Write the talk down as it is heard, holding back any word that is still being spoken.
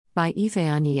By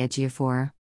Ifeanyi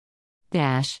Ejiofor.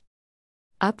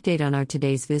 Update on our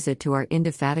today's visit to our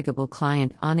indefatigable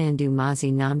client Onyendu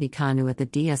Mazi Nnamdi Kanu at the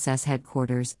DSS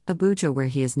headquarters, Abuja, where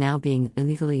he is now being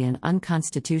illegally and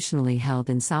unconstitutionally held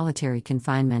in solitary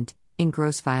confinement, in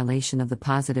gross violation of the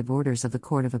positive orders of the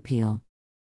Court of Appeal.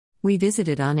 We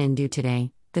visited Onyendu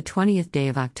today, the 20th day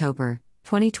of October,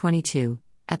 2022,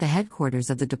 at the headquarters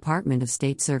of the Department of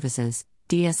State Services,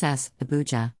 DSS,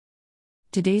 Abuja.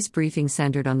 Today's briefing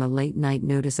centered on the late-night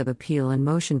notice of appeal and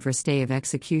motion for stay of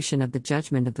execution of the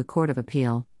judgment of the Court of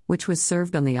Appeal, which was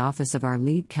served on the office of our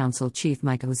lead counsel Chief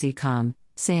Mike Oziekom,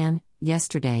 SAN,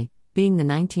 yesterday, being the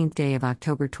 19th day of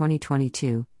October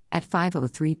 2022, at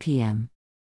 5:03 p.m.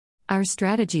 Our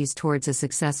strategies towards a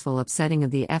successful upsetting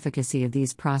of the efficacy of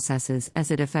these processes as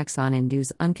it affects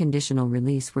Onyendu's unconditional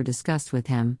release were discussed with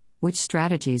him, which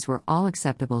strategies were all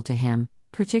acceptable to him,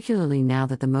 particularly now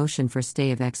that the motion for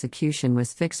stay of execution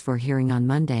was fixed for hearing on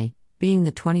Monday, being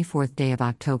the 24th day of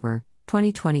October,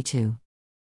 2022.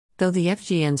 Though the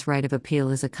FGN's right of appeal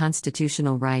is a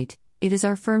constitutional right, it is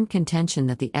our firm contention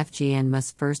that the FGN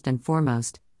must first and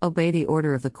foremost obey the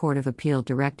order of the Court of Appeal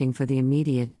directing for the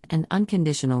immediate and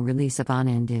unconditional release of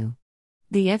Onyendu.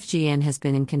 The FGN has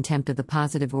been in contempt of the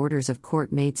positive orders of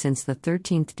court made since the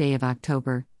 13th day of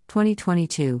October,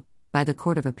 2022, by the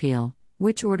Court of Appeal,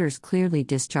 which orders clearly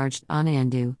discharged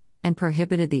Onyendu, and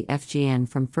prohibited the FGN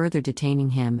from further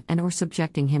detaining him and or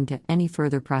subjecting him to any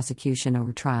further prosecution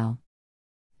or trial.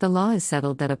 The law is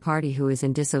settled that a party who is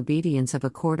in disobedience of a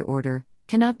court order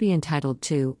cannot be entitled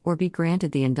to or be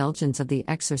granted the indulgence of the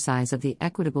exercise of the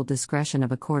equitable discretion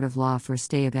of a court of law for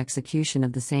stay of execution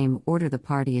of the same order the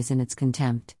party is in its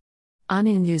contempt.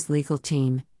 Onyendu's legal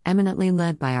team, eminently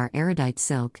led by our erudite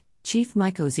Silk, Chief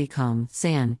Mike Oziekom,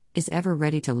 SAN, is ever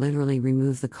ready to literally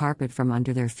remove the carpet from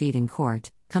under their feet in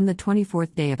court, come the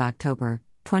 24th day of October,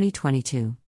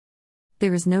 2022.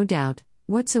 There is no doubt,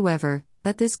 whatsoever,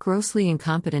 that this grossly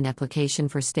incompetent application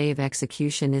for stay of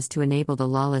execution is to enable the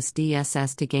lawless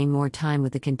DSS to gain more time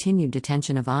with the continued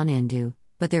detention of Onyendu,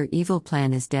 but their evil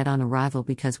plan is dead on arrival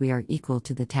because we are equal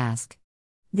to the task.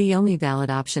 The only valid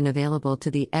option available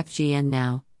to the FGN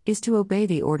now is to obey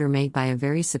the order made by a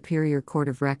very superior court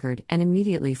of record and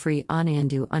immediately free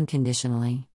Onyendu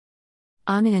unconditionally.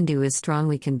 Onyendu is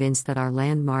strongly convinced that our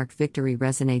landmark victory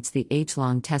resonates the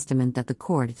age-long testament that the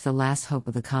court is the last hope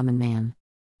of the common man.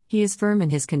 He is firm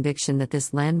in his conviction that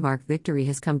this landmark victory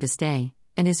has come to stay,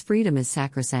 and his freedom is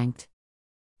sacrosanct.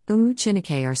 Umu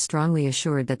Chineke are strongly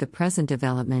assured that the present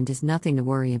development is nothing to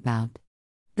worry about.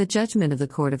 The judgment of the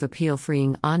Court of Appeal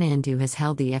freeing Onyendu has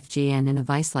held the FGN in a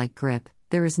vice-like grip.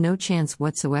 There is no chance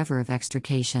whatsoever of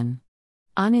extrication.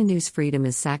 Onyendu's freedom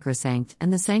is sacrosanct,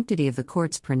 and the sanctity of the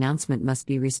court's pronouncement must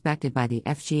be respected by the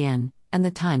FGN, and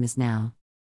the time is now.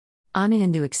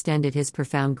 Onyendu extended his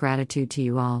profound gratitude to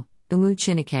you all, Umu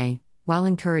Chineke, while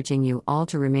encouraging you all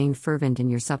to remain fervent in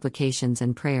your supplications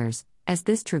and prayers, as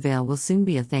this travail will soon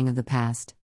be a thing of the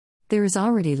past. There is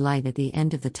already light at the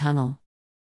end of the tunnel.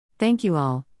 Thank you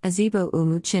all, Azebo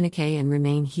Umu Chineke, and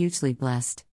remain hugely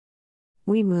blessed.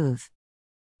 We move.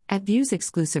 At Views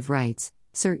Exclusive Rights,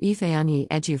 Sir Ifeanyi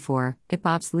Ejiofor,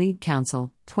 IPOB's lead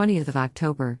counsel, 20th of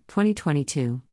October, 2022.